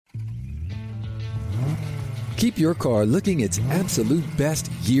Keep your car looking its absolute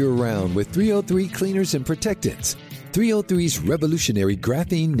best year-round with 303 cleaners and protectants. 303's revolutionary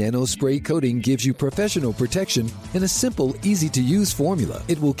graphene nano spray coating gives you professional protection in a simple, easy-to-use formula.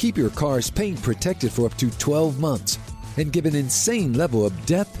 It will keep your car's paint protected for up to 12 months and give an insane level of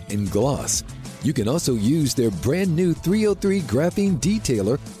depth and gloss. You can also use their brand new 303 graphene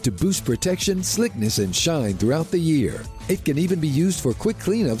detailer to boost protection, slickness, and shine throughout the year. It can even be used for quick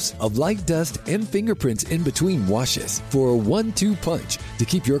cleanups of light dust and fingerprints in between washes. For a 1-2 punch to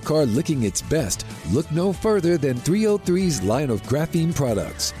keep your car looking its best, look no further than 303's line of graphene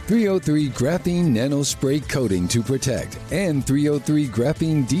products. 303 graphene nano spray coating to protect and 303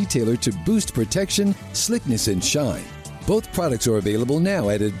 graphene detailer to boost protection, slickness, and shine. Both products are available now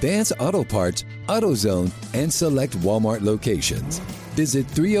at Advance Auto Parts, AutoZone, and select Walmart locations. Visit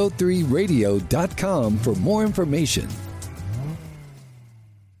 303radio.com for more information.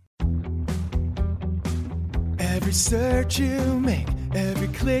 Every search you make, every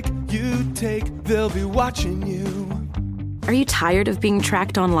click you take, they'll be watching you. Are you tired of being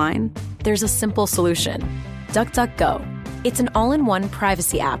tracked online? There's a simple solution. DuckDuckGo. It's an all-in-one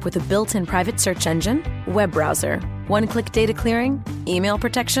privacy app with a built-in private search engine, web browser, one-click data clearing, email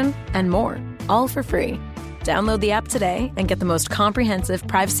protection, and more, all for free. Download the app today and get the most comprehensive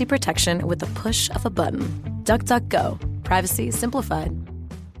privacy protection with the push of a button. DuckDuckGo. Privacy simplified.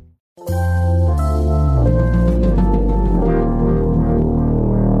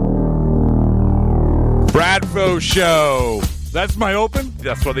 Bradfo Show. That's my open?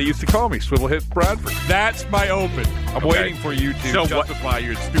 That's what they used to call me, Swivel Hits Bradford. That's my open. I'm waiting for you to justify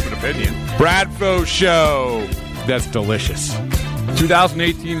your stupid opinion. Bradfo Show. That's delicious.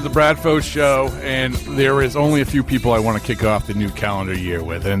 2018 is the Bradfo Show, and there is only a few people I want to kick off the new calendar year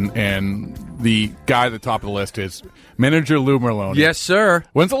with, and the guy at the top of the list is Manager Lou Merlone. Yes, sir.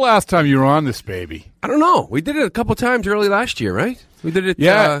 When's the last time you were on this baby? I don't know. We did it a couple times early last year, right? We did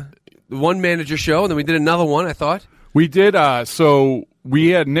it, one manager show, and then we did another one, I thought. We did, so we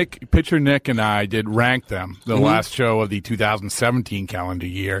had Pitcher Nick and I did rank them, the last show of the 2017 calendar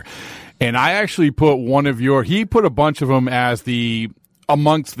year. And I actually put he put a bunch of them as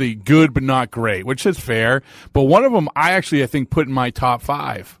amongst the good but not great, which is fair. But one of them I think put in my top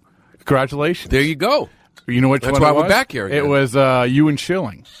 5. Congratulations. There you go. You know which That's one why it was? we're back here again. It was you and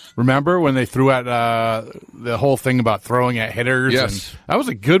Schilling. Remember when they threw at the whole thing about throwing at hitters? Yes. And that was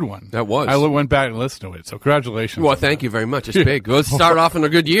a good one. That was. I went back and listened to it, so congratulations. Well, thank you very much. It's big. Let's start off in a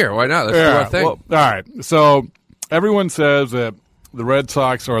good year. Why not? Let's do our thing. Well, all right. So everyone says that the Red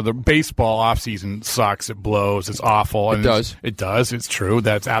Sox or the baseball offseason sucks. It blows. It's awful. It does. It does. It's true.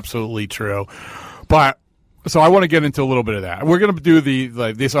 That's absolutely true. But so I want to get into a little bit of that. We're going to do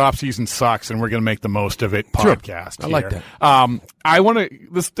this offseason sucks, and we're going to make the most of it podcast. Sure. I like that. I want to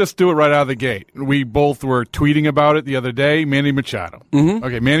let's just do it right out of the gate. We both were tweeting about it the other day. Manny Machado. Mm-hmm.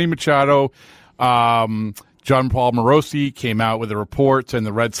 Okay, Manny Machado. John Paul Morosi came out with a report, and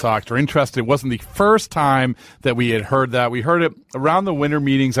the Red Sox are interested. It wasn't the first time that we had heard that. We heard it around the winter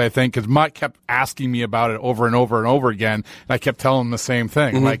meetings, I think, because Mutt kept asking me about it over and over and over again, and I kept telling him the same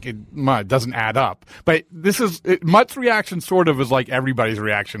thing. Mm-hmm. Like, Mutt, it doesn't add up. But Mutt's reaction sort of is like everybody's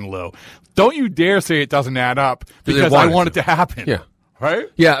reaction, Lou. Don't you dare say it doesn't add up, because I want it to happen. Yeah. Right?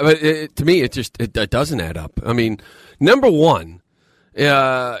 Yeah, but to me, it doesn't add up. I mean, number one,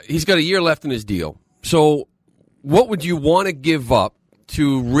 he's got a year left in his deal. So what would you want to give up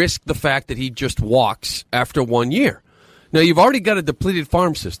to risk the fact that he just walks after 1 year? Now, you've already got a depleted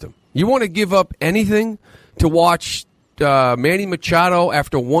farm system. You want to give up anything to watch Manny Machado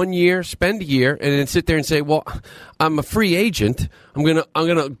after 1 year, spend a year, and then sit there and say, well, I'm a free agent. I'm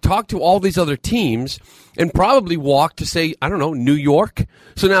gonna talk to all these other teams and probably walk to, say, I don't know, New York.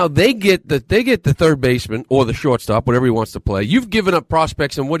 So now they get the third baseman or the shortstop, whatever he wants to play. You've given up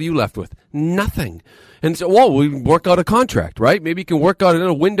prospects, and what are you left with? Nothing. And so, well, we work out a contract, right? Maybe you can work out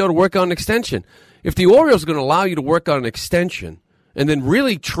a window to work out an extension. If the Orioles are going to allow you to work out an extension and then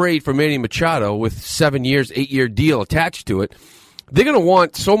really trade for Manny Machado with 7 years, 8-year deal attached to it, they're going to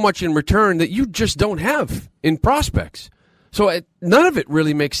want so much in return that you just don't have in prospects. So none of it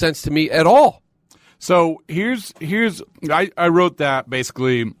really makes sense to me at all. So I wrote that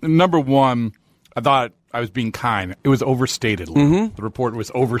basically. Number one, I thought I was being kind. It was overstated. Mm-hmm. The report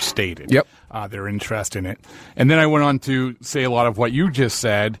was overstated. Yep. Their interest in it. And then I went on to say a lot of what you just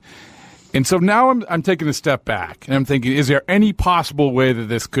said. And so now I'm taking a step back, and I'm thinking, is there any possible way that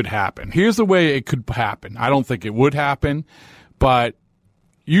this could happen? Here's the way it could happen. I don't think it would happen, but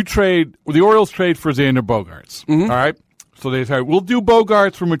the Orioles trade for Xander Bogaerts. Mm-hmm. All right? So they say, we'll do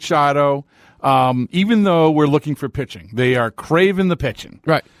Bogaerts for Machado, even though we're looking for pitching. They are craving the pitching.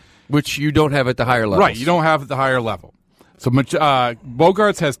 Right. which you don't have at the higher levels. Right, you don't have at the higher level. So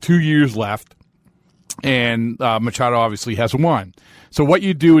Bogaerts has 2 years left, and Machado obviously has 1. So what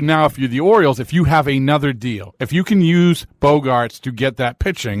you do now if you're the Orioles, if you have another deal, if you can use Bogaerts to get that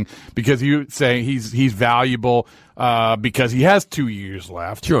pitching because you say he's valuable because he has 2 years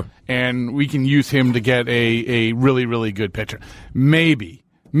left. Sure. And we can use him to get a really, really good pitcher. Maybe.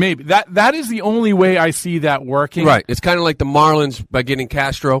 That is the only way I see that working. Right. It's kind of like the Marlins by getting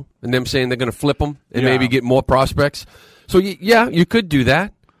Castro and them saying they're going to flip him and maybe get more prospects. So, yeah, you could do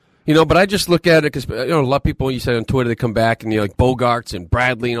that. But I just look at it because, a lot of people, you said on Twitter, they come back and you're like Bogaerts and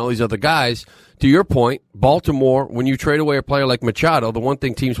Bradley and all these other guys. To your point, Baltimore, when you trade away a player like Machado, the one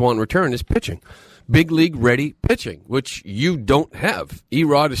thing teams want in return is pitching. Big league ready pitching, which you don't have.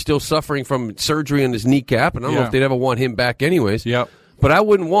 Erod is still suffering from surgery on his kneecap, and I don't know if they'd ever want him back anyways. Yep. But I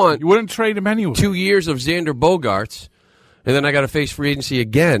wouldn't want... You wouldn't trade him anyway. 2 years of Xander Bogaerts, and then I got to face free agency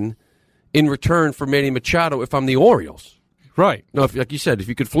again in return for Manny Machado if I'm the Orioles. Right. No, like you said, if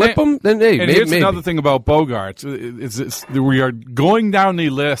you could flip them, then maybe. Here's another thing about Bogaerts. We are going down the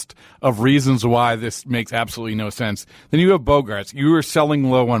list of reasons why this makes absolutely no sense. Then you have Bogaerts. You are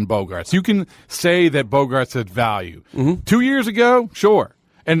selling low on Bogaerts. You can say that Bogaerts had value. 2 years ago, sure.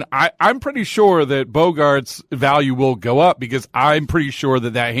 And I'm pretty sure that Bogaerts' value will go up because I'm pretty sure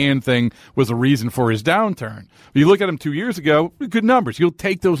that hand thing was a reason for his downturn. You look at him 2 years ago, good numbers. You'll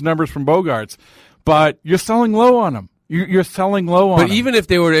take those numbers from Bogaerts, but you're selling low on him. You're selling low on him. But even if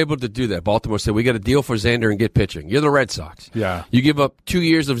they were able to do that, Baltimore said, we got a deal for Xander and get pitching. You're the Red Sox. Yeah. You give up 2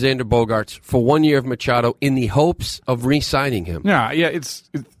 years of Xander Bogaerts for 1 year of Machado in the hopes of re-signing him. Yeah,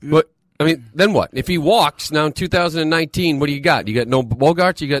 But, then what? If he walks now in 2019, what do you got? You got no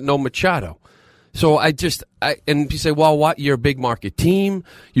Bogaerts, you got no Machado. So and you say, well, what? You're a big market team.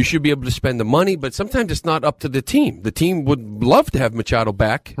 You should be able to spend the money, but sometimes it's not up to the team. The team would love to have Machado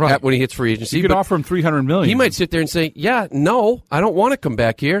back when he hits free agency. You could offer him $300 million. He might sit there and say, yeah, no, I don't want to come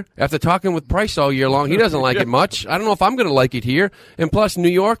back here. After talking with Price all year long, he doesn't like it much. I don't know if I'm going to like it here. And plus, New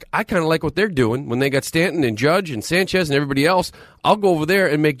York, I kind of like what they're doing. When they got Stanton and Judge and Sanchez and everybody else, I'll go over there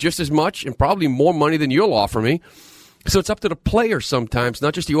and make just as much and probably more money than you'll offer me. So it's up to the player sometimes,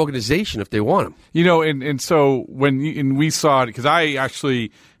 not just the organization if they want him. And so when we saw it, because I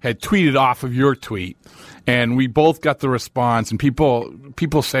actually had tweeted off of your tweet, and we both got the response, and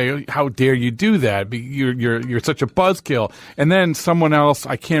people say, "How dare you do that? You're such a buzzkill." And then someone else,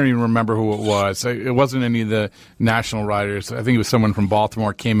 I can't even remember who it was. It wasn't any of the national writers. I think it was someone from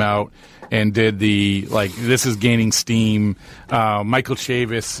Baltimore came out and did this is gaining steam. Michael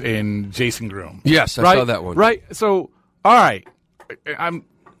Chavis and Jason Groom. Yes, I saw that one. Right. So, all right, a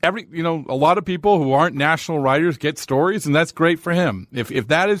lot of people who aren't national writers get stories, and that's great for him. If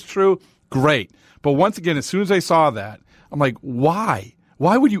that is true, great. But once again, as soon as I saw that, I'm like, why?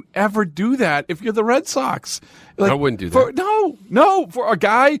 Why would you ever do that if you're the Red Sox? I wouldn't do that. No, for a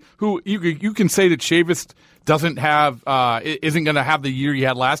guy who you can say that Chavis doesn't have isn't going to have the year he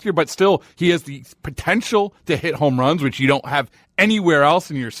had last year, but still he has the potential to hit home runs, which you don't have anywhere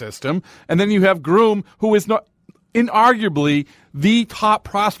else in your system. And then you have Groom, who is not inarguably the top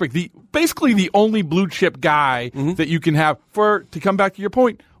prospect, basically the only blue chip guy that you can have to come back to your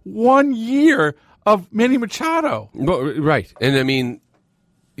point, 1 year of Manny Machado. Right. And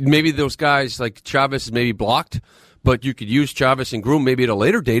maybe those guys like Chavis is maybe blocked, but you could use Chavis and Groom maybe at a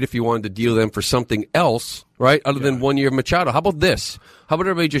later date if you wanted to deal them for something else, right, other than 1 year of Machado. How about this? How about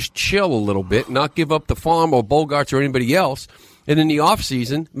everybody just chill a little bit, not give up the farm or Bogaerts or anybody else, and in the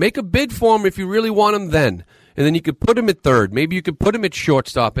offseason, make a bid for him if you really want him then. And then you could put him at third. Maybe you could put him at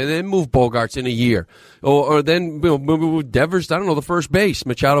shortstop and then move Bogaerts in a year. Or then move Devers, the first base.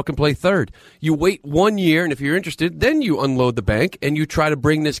 Machado can play third. You wait 1 year, and if you're interested, then you unload the bank and you try to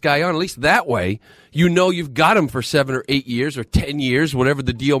bring this guy on. At least that way, you've got him for 7 or 8 years or 10 years, whatever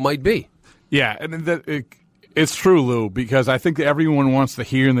the deal might be. Yeah, and it's true, Lou, because I think that everyone wants the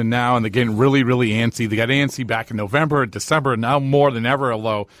here and the now, and they're getting really, really antsy. They got antsy back in November, December, and now more than ever,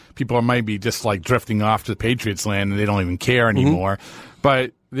 although people might be just drifting off to the Patriots land and they don't even care anymore.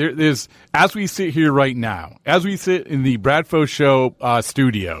 But there's, as we sit here right now, as we sit in the Bradfo Show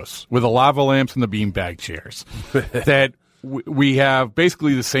studios with the lava lamps and the beanbag chairs, that we have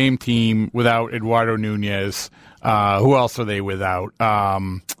basically the same team without Eduardo Nunez. Who else are they without?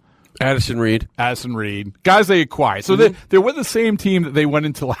 Addison Reed. Guys they acquired. So they're with the same team that they went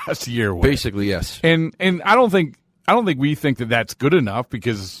into last year with. Basically, yes. And I don't think we think that that's good enough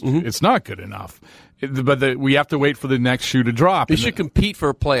because it's not good enough. But we have to wait for the next shoe to drop. They should compete for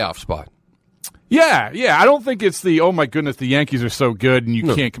a playoff spot. Yeah. I don't think it's oh my goodness, the Yankees are so good and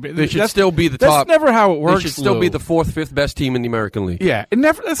you can't compete. They should still be the top. That's never how it works. They should still be the 4th, 5th best team in the American League. Yeah,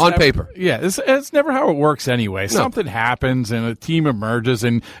 paper. Yeah, it's never how it works anyway. No. Something happens and a team emerges,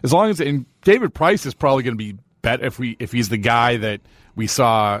 and as long as David Price is probably going to be better if he's the guy that we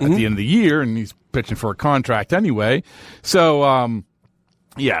saw at the end of the year, and he's pitching for a contract anyway. So.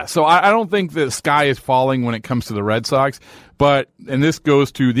 So I don't think the sky is falling when it comes to the Red Sox, and this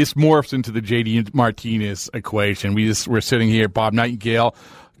morphs into the JD Martinez equation. We're sitting here. Bob Nightingale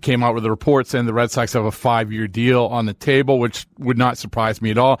came out with a report saying the Red Sox have a 5-year deal on the table, which would not surprise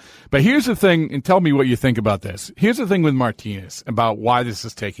me at all. But here's the thing, and tell me what you think about this. Here's the thing with Martinez about why this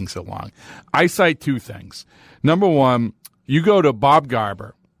is taking so long. I cite 2 things. Number one, you go to Bob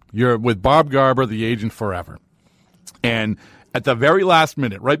Garber. You're with Bob Garber, the agent forever. And at the very last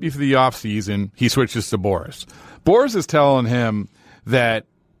minute, right before the offseason, he switches to Boris. Boris is telling him that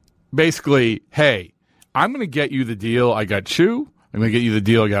basically, hey, I'm going to get you the deal I got Chu. I'm going to get you the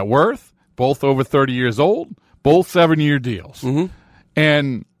deal I got Worth, both over 30 years old, both 7-year deals. Mm-hmm.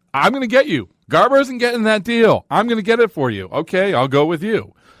 And I'm going to get you. Garber isn't getting that deal. I'm going to get it for you. Okay, I'll go with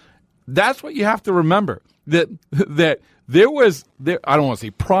you. That's what you have to remember, that there was, I don't want to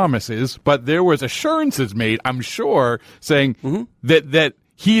say promises, but there was assurances made, I'm sure, saying that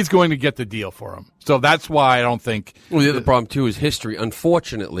he's going to get the deal for him. So that's why I don't think. Well, the other problem, too, is history,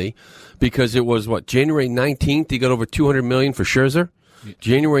 unfortunately, because it was, January 19th, he got over $200 million for Scherzer. Yeah.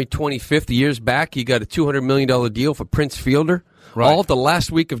 January 25th, years back, he got a $200 million deal for Prince Fielder. Right. All the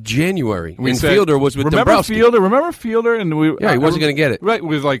last week of January. Fielder was with Dombrowski. Remember Fielder? And he wasn't going to get it. Right. It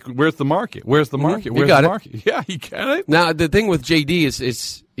was like, where's the market? Where's the market? Where's the market? Yeah, he got it. Now, the thing with JD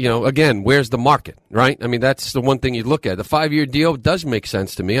is again, where's the market, right? I mean, that's the one thing you look at. The 5-year deal does make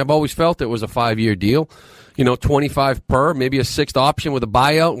sense to me. I've always felt it was a 5-year deal. 25 per, maybe a 6th option with a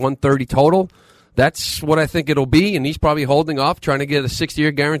buyout, 130 total. That's what I think it'll be, and he's probably holding off, trying to get a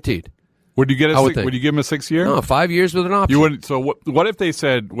 6th-year guaranteed. Would you give him a 6 year? No, 5 years with an option. You wouldn't. So what if they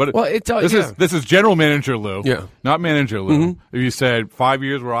said? This is general manager Lou. Yeah. Not manager Lou. Mm-hmm. If you said 5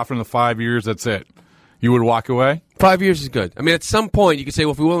 years, we're offering the 5 years. That's it. You would walk away. 5 years is good. I mean, at some point you could say,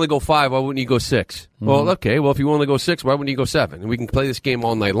 well, if we only go 5, why wouldn't you go 6? Mm-hmm. Well, okay. Well, if you only go 6, why wouldn't you go 7? And we can play this game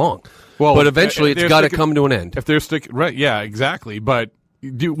all night long. Well, but eventually it's got to come to an end. If they're sticking, right? Yeah, exactly. But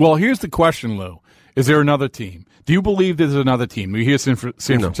here's the question, Lou. Is there another team? Do you believe there's another team? We hear San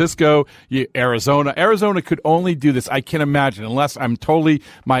Francisco, Arizona. Arizona could only do this. I can't imagine, unless I'm totally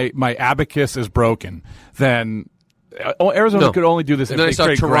my abacus is broken. Then Arizona could only do this. And then I saw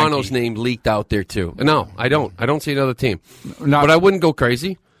Toronto's name leaked out there too. No, I don't. I don't see another team. But I wouldn't go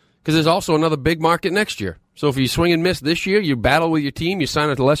crazy because there's also another big market next year. So if you swing and miss this year, you battle with your team, you sign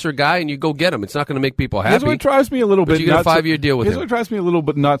a lesser guy, and you go get him. It's not going to make people happy. Here's what drives me a little bit. You get a 5-year deal with him. Here's what drives me a little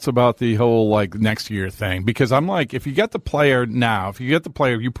bit nuts about the whole next year thing, because I'm like, if you get the player now, if you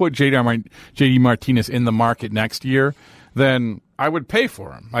put JD Martinez in the market next year, then I would pay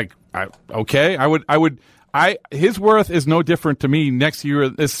for him. His worth is no different to me next year.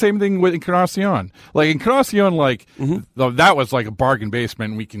 It's the same thing with Encarnacion. That was like a bargain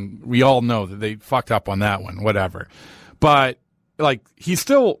basement. We all know that they fucked up on that one, whatever. But he's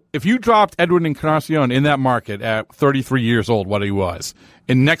still, if you dropped Edwin Encarnacion in that market at 33 years old, what he was,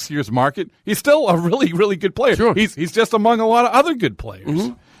 in next year's market, he's still a really, really good player. Sure. He's just among a lot of other good players.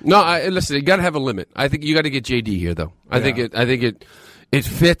 Mm-hmm. No, listen, you got to have a limit. I think you got to get JD here, though. I think it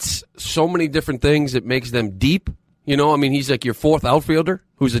fits so many different things. It makes them deep. He's like your 4th outfielder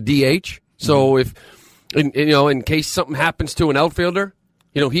who's a DH. So if, in case something happens to an outfielder,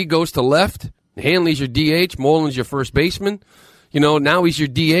 he goes to left. Hanley's your DH. Moreland's your first baseman. Now he's your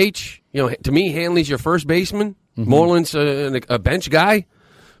DH. To me, Hanley's your first baseman. Mm-hmm. Moreland's a bench guy.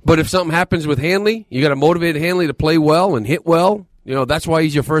 But if something happens with Hanley, you got to motivate Hanley to play well and hit well. That's why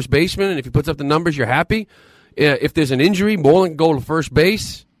he's your first baseman. And if he puts up the numbers, you're happy. If there's an injury, Moreland can go to first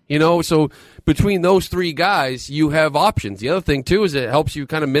base. So between those 3 guys, you have options. The other thing, too, is it helps you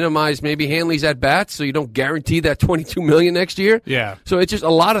kind of minimize maybe Hanley's at-bats so you don't guarantee that $22 million next year. Yeah. So it's just a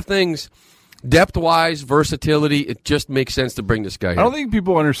lot of things, depth-wise, versatility. It just makes sense to bring this guy here. I don't think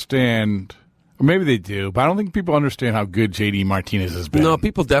people understand, or maybe they do, but I don't think people understand how good JD Martinez has been. No,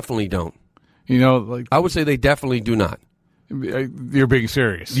 people definitely don't. I would say they definitely do not. You're being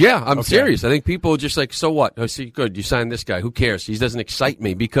serious. Yeah, I'm serious. I think people are just like, so what? Oh, see, good, you signed this guy. Who cares? He doesn't excite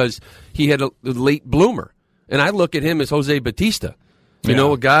me because he had a late bloomer. And I look at him as Jose Bautista.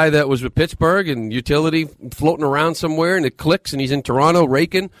 A guy that was with Pittsburgh and utility floating around somewhere, and it clicks, and he's in Toronto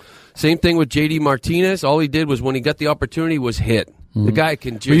raking. Same thing with JD Martinez. All he did was when he got the opportunity was hit. The guy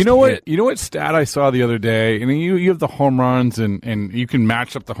can just But you know hit. what? You know what stat I saw the other day? I mean, you have the home runs, and you can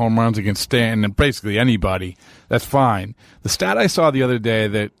match up the home runs against Stanton and basically anybody. That's fine. The stat I saw the other day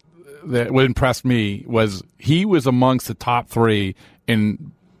that what impressed me was he was amongst the top 3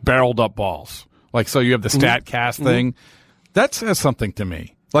 in barreled up balls. Like, so you have the StatCast thing. That says something to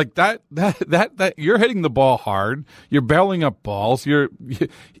me. Like that you're hitting the ball hard. You're barreling up balls.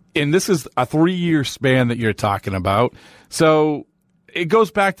 And this is a 3-year span that you're talking about. So it goes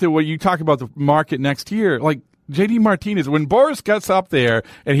back to what you talk about the market next year. Like J.D. Martinez, when Boris gets up there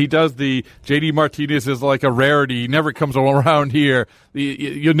and he does the J.D. Martinez is like a rarity, he never comes around here.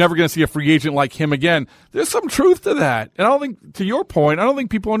 You're never going to see a free agent like him again. There's some truth to that. And I don't think, to your point, I don't think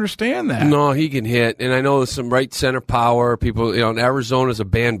people understand that. No, he can hit. And I know there's some right center power. People, Arizona's a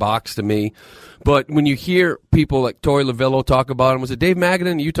bandbox to me. But when you hear people like Torey Lavillo talk about him, was it Dave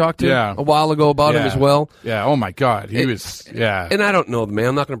Magadan you talked to a while ago about him as well? Yeah, oh my God. He was, And I don't know the man.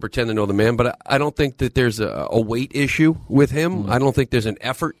 I'm not going to pretend to know the man, but I don't think that there's a weight issue with him. I don't think there's an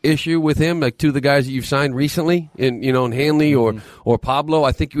effort issue with him, like two of the guys that you've signed recently, in Hanley or Pablo.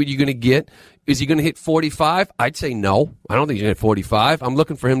 I think what you're going to get, is he going to hit 45? I'd say no. I don't think he's going to hit 45. I'm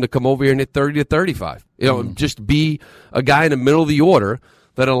looking for him to come over here and hit 30 to 35. Just be a guy in the middle of the order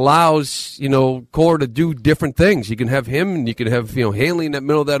that allows, Cora to do different things. You can have him, and you can have, Hanley in that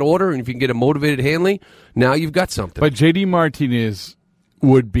middle of that order, and if you can get a motivated Hanley, now you've got something. But J.D. Martinez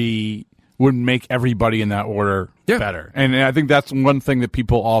would make everybody in that order better. And I think that's one thing that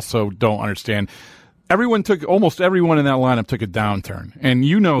people also don't understand. Almost everyone in that lineup took a downturn. And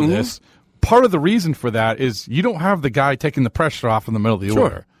this. Part of the reason for that is you don't have the guy taking the pressure off in the middle of the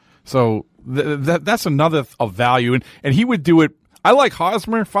order. So that's another of value. And he would do it. I like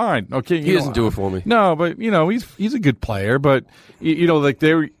Hosmer, fine. Okay, he doesn't do it for me. No, but he's a good player. But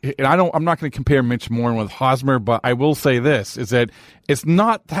I'm not going to compare Mitch Moore with Hosmer. But I will say this: is that it's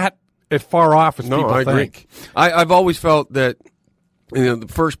not that far off as people I think. Agree. I've always felt that the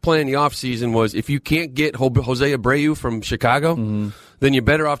first play in the offseason was if you can't get Jose Abreu from Chicago, then you're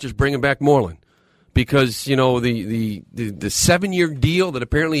better off just bringing back Moreland. Because, the 7-year deal that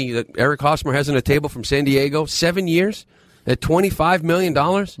apparently that Eric Hosmer has on the table from San Diego, 7 years at $25 million,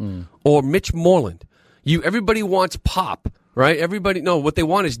 or Mitch Moreland. Everybody wants pop, right? What they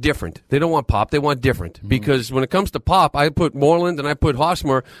want is different. They don't want pop. They want different. Because when it comes to pop, I put Moreland and I put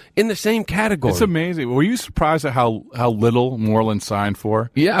Hosmer in the same category. It's amazing. Were you surprised at how little Moreland signed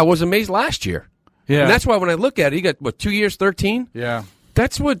for? Yeah, I was amazed last year. Yeah. And that's why when I look at it, he got, 2 years, 13? Yeah.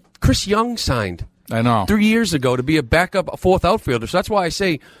 That's what Chris Young signed. I know. 3 years ago to be a backup, a fourth outfielder. So that's why I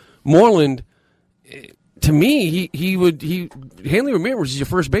say Moreland, to me, Hanley Ramirez is your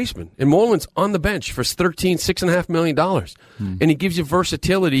first baseman, and Moreland's on the bench for $6.5 million. And he gives you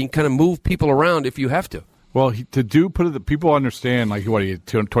versatility and kind of move people around if you have to. Well, people understand, like, what, he had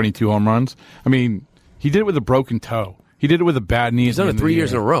 22 home runs? I mean, he did it with a broken toe. He did it with a bad knee. He's done it 3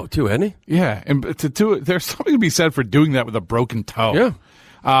 years in a row, too, hasn't he? Yeah, and there's something to be said for doing that with a broken toe.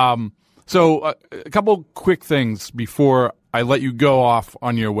 Yeah. So a couple quick things before I let you go off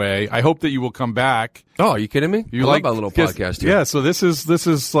on your way. I hope that you will come back. Oh, are you kidding me? I love our little podcast here. Yeah, so this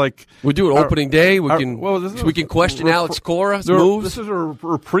is like we do an opening day. We can question Alex Cora's moves. This is a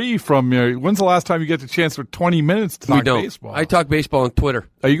reprieve from you. When's the last time you get the chance for 20 minutes to talk baseball? I talk baseball on Twitter.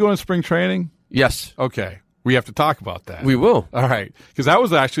 Are you going to spring training? Yes. Okay. We have to talk about that. We will. All right. Because that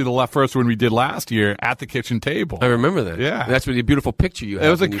was actually the first one we did last year at the kitchen table. I remember that. Yeah. That's really a beautiful picture you had.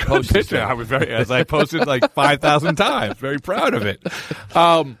 It was a good picture. I posted like 5,000 times. Very proud of it.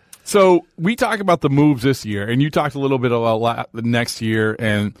 So we talk about the moves this year, and you talked a little bit about the next year.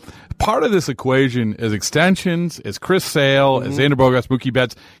 And part of this equation is extensions, is Chris Sale, is Xander Bogaerts, Mookie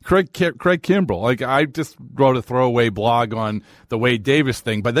Betts, Craig Kimbrell. Like, I just wrote a throwaway blog on the Wade Davis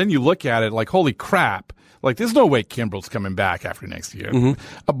thing, but then you look at it like, holy crap. Like, there's no way Kimbrell's coming back after next year.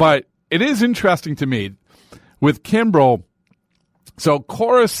 But it is interesting to me with Kimbrell. So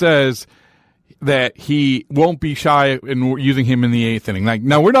Cora says that he won't be shy in using him in the eighth inning. Like,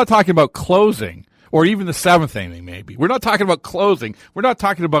 now, we're not talking about closing or even the seventh inning, maybe. We're not talking about closing. We're not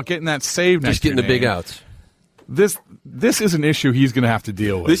talking about getting that save next Just getting the big outs. This is an issue he's going to have to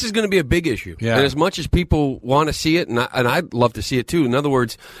deal with. This is going to be a big issue. Yeah. And as much as people want to see it, and I'd love to see it too. In other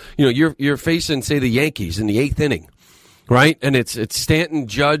words, you're facing, say, the Yankees in the eighth inning, right? And it's Stanton,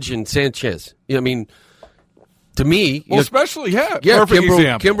 Judge, and Sanchez. I mean, to me, especially perfect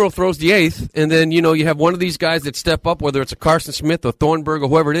example. Kimbrell throws the eighth, and then you have one of these guys that step up, whether it's a Carson Smith or Thornburg or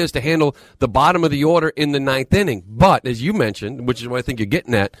whoever it is, to handle the bottom of the order in the ninth inning. But as you mentioned, which is what I think you're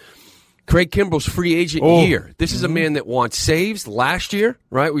getting at, Craig Kimbrell's free agent year. This is a man that wants saves last year,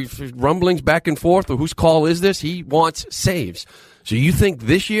 right? We've rumblings back and forth of whose call is this. He wants saves. So you think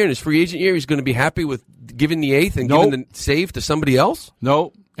this year, in his free agent year, he's going to be happy with giving the 8th and giving the save to somebody else?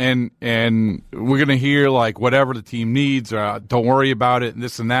 No. And we're going to hear, like, whatever the team needs, or don't worry about it, and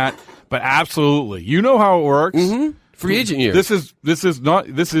this and that. But absolutely. You know how it works. Mm-hmm. Free agent year. This is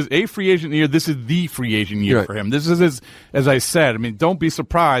a free agent year. This is the free agent year for him. This is, as I said, I mean, don't be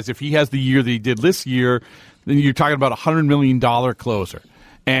surprised if he has the year that he did this year, then you're talking about a $100 million closer.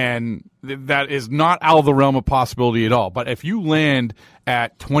 And that is not out of the realm of possibility at all. But if you land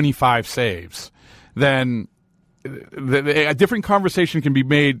at 25 saves, then a different conversation can be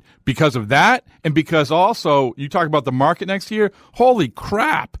made because of that, and because also you talk about the market next year. Holy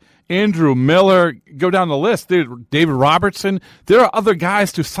crap. Andrew Miller, go down the list. David Robertson. There are other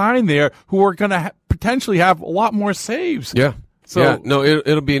guys to sign there who are going to potentially have a lot more saves. Yeah. No,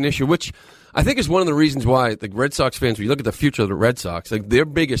 it'll be an issue, which I think is one of the reasons why the Red Sox fans, when you look at the future of the Red Sox, like their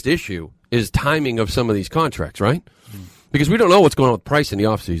biggest issue is timing of some of these contracts, right? Because we don't know what's going on with Price in the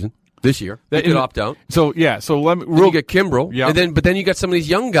offseason this year. They could opt out. So let me. You get Kimbrel, but then you got some of these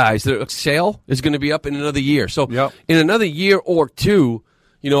young guys. Sale is going to be up in another year. So in another year or two,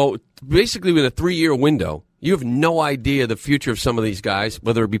 basically with a 3-year window, you have no idea the future of some of these guys,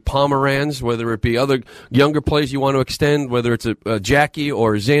 whether it be Pomeranz, whether it be other younger players you want to extend, whether it's a Jackie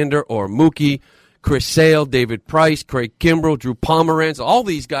or Xander or Mookie, Chris Sale, David Price, Craig Kimbrel, Drew Pomeranz, all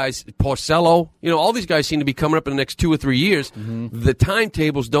these guys, Porcello, all these guys seem to be coming up in the next 2 or 3 years. Mm-hmm. The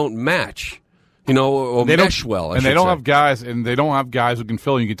timetables don't match. Or they mesh well. And they don't have guys, who can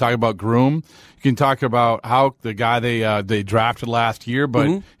fill. You can talk about Groom. You can talk about how the guy they drafted last year,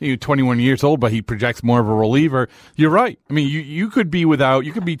 but 21 years old, but he projects more of a reliever. You're right. I mean, you could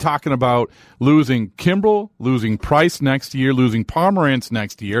be talking about losing Kimbrel, losing Price next year, losing Pomeranz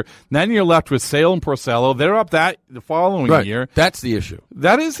next year. Then you're left with Sale and Porcello. They're up the following year. That's the issue.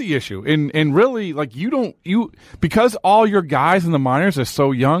 That is the issue. And really, like, because all your guys in the minors are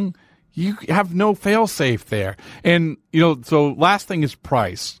so young, you have no fail-safe there. And, so last thing is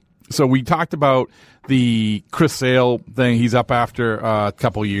Price. So we talked about the Chris Sale thing. He's up after a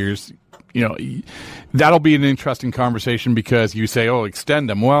couple years. That'll be an interesting conversation because you say, extend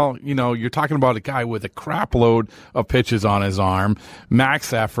him. Well, you're talking about a guy with a crap load of pitches on his arm,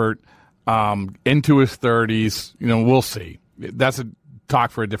 max effort, into his 30s. We'll see. That's a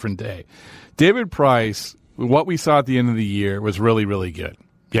talk for a different day. David Price, what we saw at the end of the year was really, really good.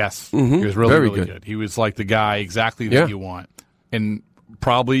 Yes, He was really, really good. He was like the guy exactly that you want. And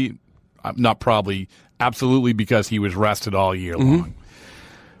absolutely because he was rested all year long.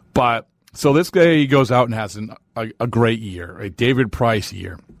 But, so this guy, he goes out and has a great year, a David Price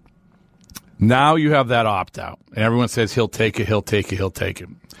year. Now you have that opt-out, and everyone says he'll take it.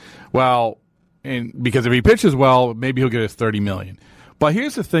 Well, and because if he pitches well, maybe he'll get his $30 million. But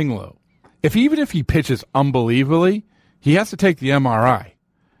here's the thing, Lou. Even if he pitches unbelievably, he has to take the MRI.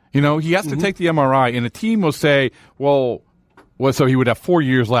 He has to take the MRI, and a team will say, so he would have 4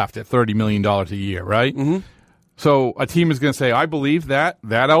 years left at $30 million a year, right? Mm-hmm. So a team is going to say, I believe that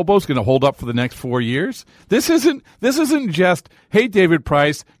elbow's going to hold up for the next 4 years. This isn't just, hey, David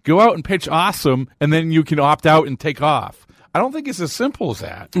Price, go out and pitch awesome, and then you can opt out and take off. I don't think it's as simple as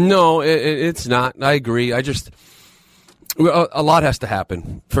that. No, it's not. I agree. A lot has to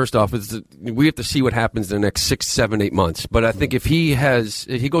happen. First off, we have to see what happens in the next 6, 7, 8 months. But I think if he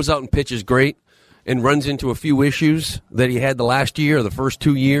goes out and pitches great and runs into a few issues that he had the last year or the first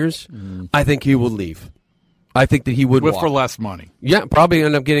 2 years, I think he will leave. I think that he would walk. For less money. Yeah, probably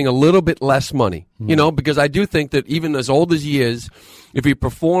end up getting a little bit less money. Because I do think that even as old as he is, if he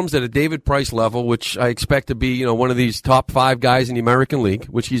performs at a David Price level, which I expect to be, one of these top 5 guys in the American League,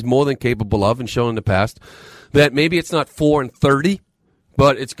 which he's more than capable of and shown in the past, that maybe it's not 4 and 30,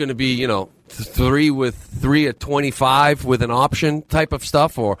 but it's going to be, 3 at 25 with an option type of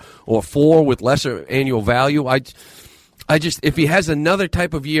stuff, or 4 with lesser annual value. I just, if he has another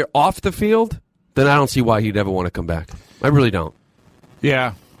type of year off the field, then I don't see why he'd ever want to come back. I really don't.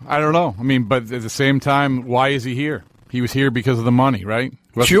 Yeah, I don't know. I mean, but at the same time, why is he here? He was here because of the money, right?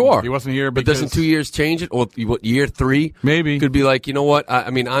 Sure. He wasn't here because... But doesn't 2 years change it? Or year 3? Maybe. Could be like, you know what?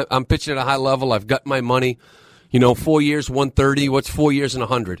 I'm pitching at a high level. I've got my money. 4 years, 130. What's 4 years and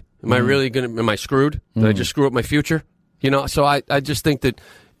 100? Am I really going to... Am I screwed? Did I just screw up my future? So I just think that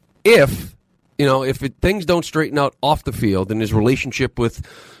if things don't straighten out off the field and his relationship with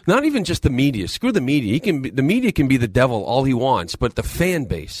not even just the media, screw the media. The media can be the devil all he wants, but the fan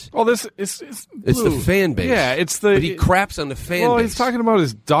base. Well, it's the fan base. Yeah, but he craps on the fan base. Well, he's talking about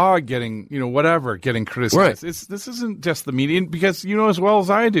his dog getting criticized. Right. This isn't just the media, because as well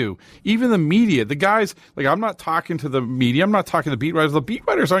as I do, even the media, the guys, like, I'm not talking to the media, I'm not talking to the beat writers. The beat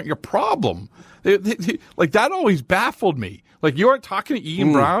writers aren't your problem. Like, that always baffled me. Like, you aren't talking to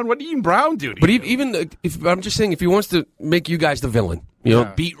Ian Brown? What did Ian Brown do to But you? even if I'm just saying, if he wants to make you guys the villain,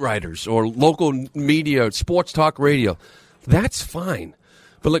 beat writers or local media, sports talk radio, that's fine.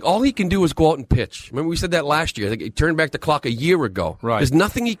 But, like, all he can do is go out and pitch. Remember, we said that last year. I think he turned back the clock a year ago. Right. There's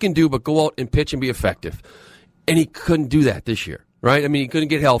nothing he can do but go out and pitch and be effective. And he couldn't do that this year, right? I mean, he couldn't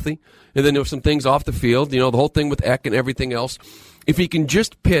get healthy. And then there were some things off the field, the whole thing with Eck and everything else. If he can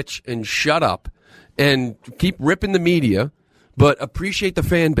just pitch and shut up and keep ripping the media, but appreciate the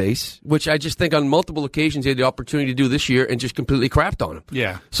fan base, which I just think on multiple occasions he had the opportunity to do this year and just completely crapped on him.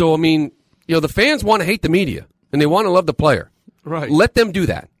 Yeah. So, I mean, the fans want to hate the media, and they want to love the player. Right. Let them do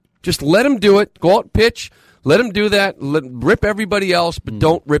that. Just let them do it. Go out and pitch. Let them do that. Rip everybody else, but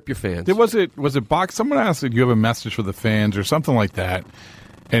don't rip your fans. Was it Bach? Someone asked if you have a message for the fans or something like that,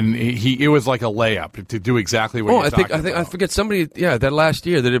 and it was like a layup to do exactly what you're talking about. I forget somebody. Yeah, that last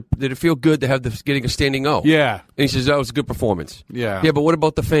year did it feel good to have getting a standing O? Yeah, and he says that was a good performance. Yeah, but what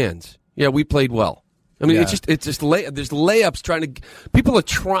about the fans? Yeah, we played well. I mean, it's just there's layups people are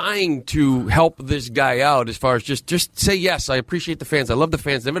trying to help this guy out as far as just say yes. I appreciate the fans. I love the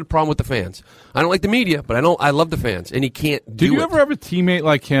fans. Never had a problem with the fans. I don't like the media, but I love the fans, and he can't do it. Did you ever have a teammate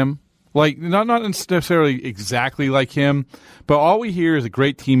like him? Like, not necessarily exactly like him, but all we hear is a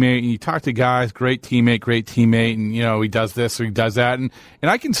great teammate, and you talk to guys, great teammate, and, he does this or he does that, and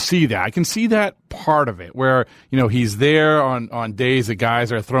I can see that. I can see that part of it, where, he's there on days that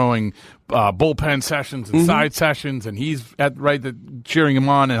guys are throwing bullpen sessions and side sessions, and he's cheering him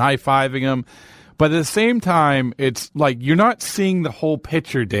on and high-fiving him. But at the same time, it's like you're not seeing the whole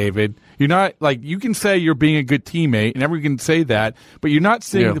picture, David. You're not you can say you're being a good teammate, and everyone can say that, but you're not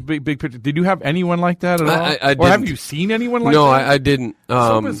seeing the big picture. Did you have anyone like that at all? I or didn't. Have you seen anyone like that? No, I didn't.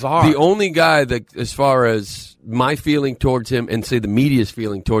 So bizarre. The only guy that, as far as my feeling towards him and say the media's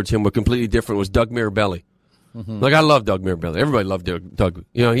feeling towards him were completely different was Doug Mirabelli. Mm-hmm. I love Doug Mirabelli. Everybody loved Doug.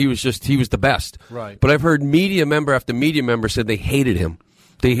 He was the best. Right. But I've heard media member after media member said they hated him.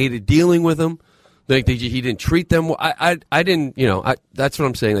 They hated dealing with him. He didn't treat them well. I didn't, that's what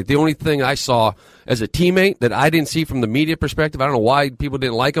I'm saying. Like, the only thing I saw as a teammate that I didn't see from the media perspective, I don't know why people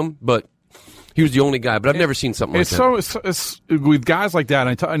didn't like him, but he was the only guy. But I've never seen something like that. It's with guys like that,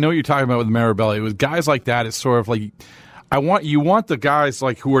 and I know what you're talking about with Mirabelli. With guys like that, it's sort of like, you want the guys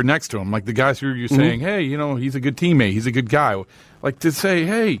like who are next to him, like the guys who you're saying, hey, he's a good teammate, he's a good guy. Like, to say,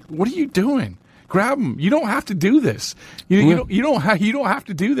 hey, what are you doing? Grab him. You don't have to do this. You don't have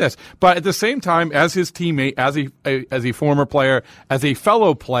to do this. But at the same time, as his teammate, as a former player, as a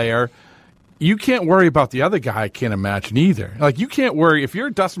fellow player, you can't worry about the other guy. I can't imagine either. Like, you can't worry if you're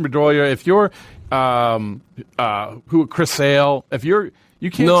Dustin Pedroia, if you're Chris Sale, if you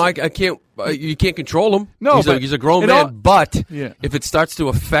can't. No, I can't. You can't control him. No, he's a grown man. But if it starts to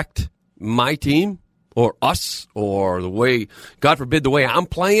affect my team, or us, or the way, God forbid, the way I'm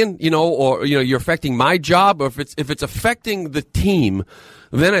playing, or you're affecting my job, or if it's affecting the team,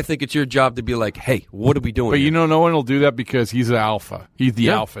 then I think it's your job to be like, hey, what are we doing? But here? no one will do that because he's an alpha. He's the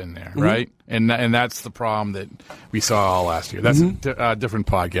alpha in there, right? And that's the problem that we saw all last year. That's a different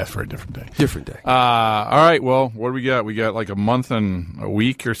podcast for a different day. Different day. All right. Well, what do we got? We got like a month and a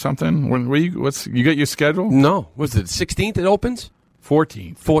week or something. You got your schedule? No. Was it 16th? It opens.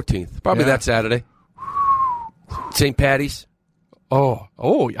 14th. Probably that Saturday. St. Patty's. Are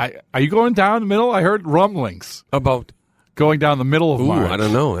you going down the middle? I heard rumblings about going down the middle of March. I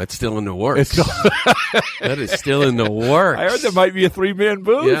don't know. That's still in the works. That is still in the works. I heard there might be a 3-man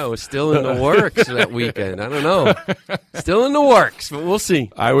booth. Yeah, it was still in the works that weekend. I don't know. Still in the works, but we'll see.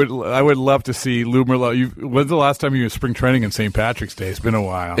 I would love to see Lou Merlot. When's the last time you were spring training in St. Patrick's Day? It's been a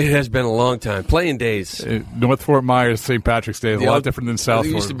while. It has been a long time. Playing days. North Fort Myers, St. Patrick's Day is a lot different than South Fort.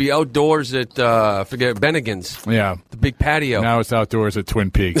 It used to be outdoors at, Bennigan's. Yeah. The big patio. Now it's outdoors at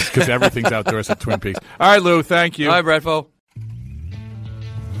Twin Peaks because everything's outdoors at Twin Peaks. All right, Lou, thank you. All right, Bradfo.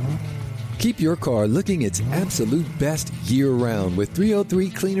 Keep your car looking its absolute best year-round with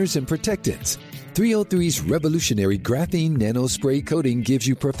 303 Cleaners and Protectants. 303's revolutionary graphene nano spray coating gives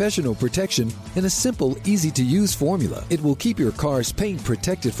you professional protection in a simple, easy-to-use formula. It will keep your car's paint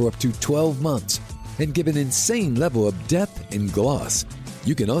protected for up to 12 months and give an insane level of depth and gloss.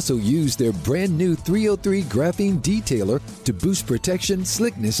 You can also use their brand new 303 graphene detailer to boost protection,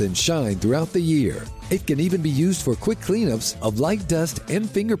 slickness, and shine throughout the year. It can even be used for quick cleanups of light dust and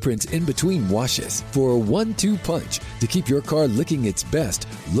fingerprints in between washes. For a 1-2 punch to keep your car looking its best,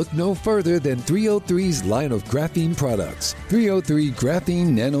 look no further than 303's line of graphene products. 303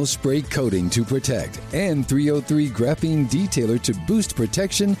 graphene nano spray coating to protect and 303 graphene detailer to boost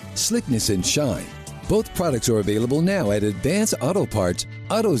protection, slickness, and shine. Both products are available now at Advance Auto Parts,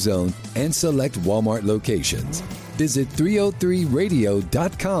 AutoZone, and select Walmart locations. Visit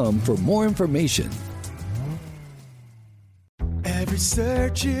 303radio.com for more information. Every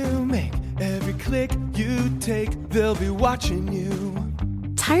search you make, every click you take, they'll be watching you.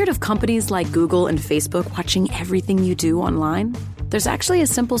 Tired of companies like Google and Facebook watching everything you do online? There's actually a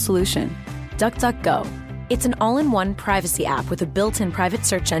simple solution. DuckDuckGo. It's an all-in-one privacy app with a built-in private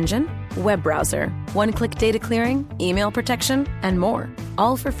search engine, web browser, one-click data clearing, email protection, and more,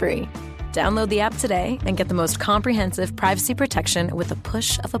 all for free. Download the app today and get the most comprehensive privacy protection with the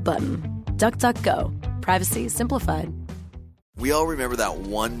push of a button. DuckDuckGo. Privacy simplified. We all remember that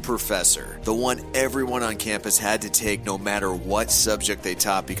one professor, the one everyone on campus had to take no matter what subject they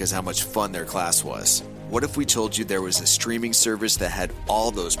taught because how much fun their class was. What if we told you there was a streaming service that had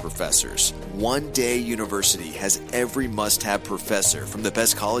all those professors? One Day University has every must-have professor from the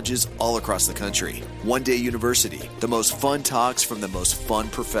best colleges all across the country. One Day University, the most fun talks from the most fun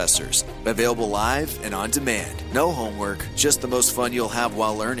professors. Available live and on demand. No homework, just the most fun you'll have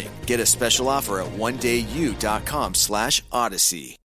while learning. Get a special offer at onedayu.com/Odyssey.